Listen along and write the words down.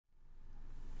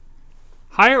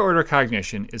Higher order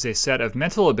cognition is a set of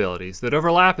mental abilities that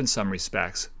overlap in some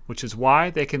respects, which is why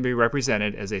they can be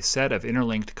represented as a set of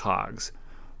interlinked cogs.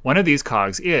 One of these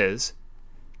cogs is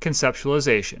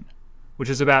conceptualization, which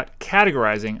is about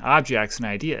categorizing objects and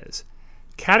ideas.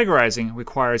 Categorizing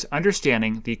requires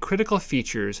understanding the critical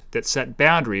features that set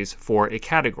boundaries for a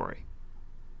category.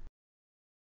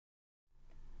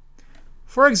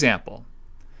 For example,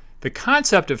 the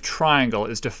concept of triangle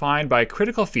is defined by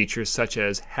critical features such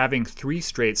as having 3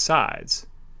 straight sides.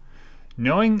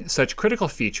 Knowing such critical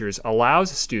features allows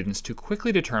students to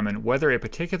quickly determine whether a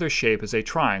particular shape is a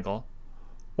triangle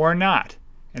or not,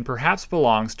 and perhaps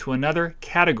belongs to another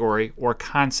category or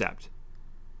concept.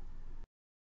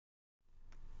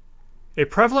 A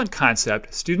prevalent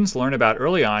concept students learn about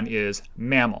early on is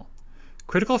mammal.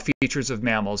 Critical features of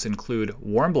mammals include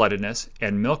warm-bloodedness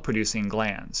and milk-producing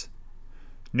glands.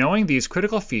 Knowing these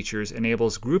critical features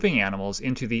enables grouping animals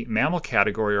into the mammal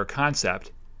category or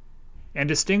concept and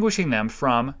distinguishing them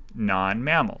from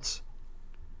non-mammals.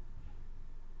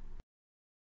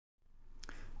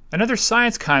 Another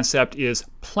science concept is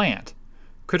plant.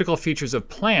 Critical features of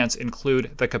plants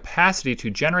include the capacity to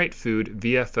generate food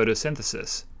via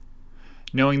photosynthesis.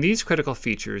 Knowing these critical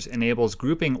features enables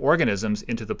grouping organisms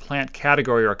into the plant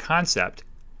category or concept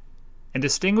and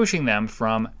distinguishing them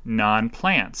from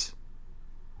non-plants.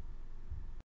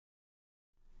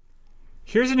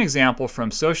 Here's an example from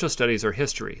social studies or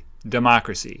history,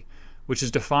 democracy, which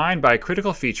is defined by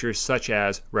critical features such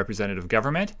as representative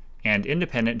government and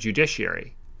independent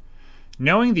judiciary.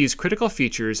 Knowing these critical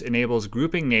features enables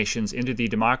grouping nations into the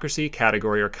democracy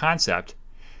category or concept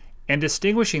and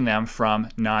distinguishing them from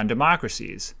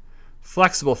non-democracies.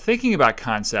 Flexible thinking about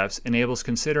concepts enables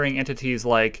considering entities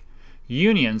like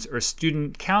unions or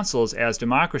student councils as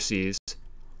democracies,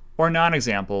 or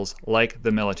non-examples like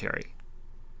the military.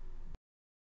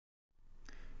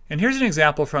 And here's an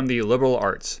example from the liberal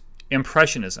arts,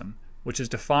 Impressionism, which is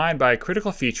defined by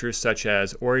critical features such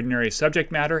as ordinary subject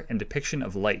matter and depiction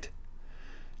of light.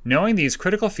 Knowing these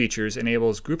critical features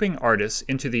enables grouping artists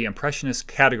into the Impressionist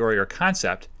category or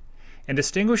concept and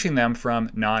distinguishing them from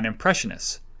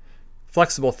non-Impressionists.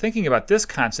 Flexible thinking about this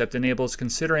concept enables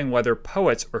considering whether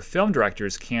poets or film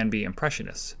directors can be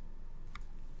Impressionists.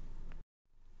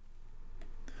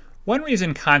 One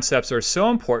reason concepts are so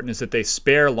important is that they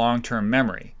spare long-term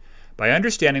memory. By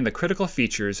understanding the critical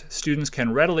features, students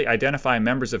can readily identify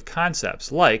members of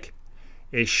concepts like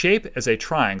a shape as a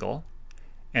triangle,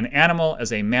 an animal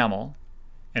as a mammal,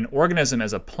 an organism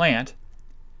as a plant,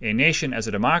 a nation as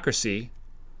a democracy,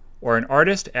 or an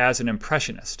artist as an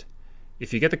impressionist.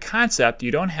 If you get the concept, you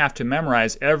don't have to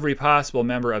memorize every possible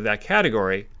member of that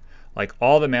category, like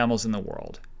all the mammals in the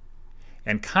world.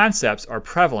 And concepts are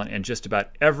prevalent in just about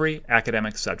every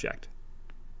academic subject.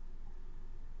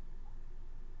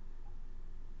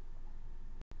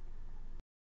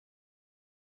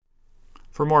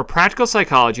 For more practical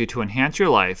psychology to enhance your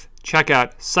life, check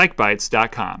out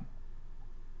psychbytes.com.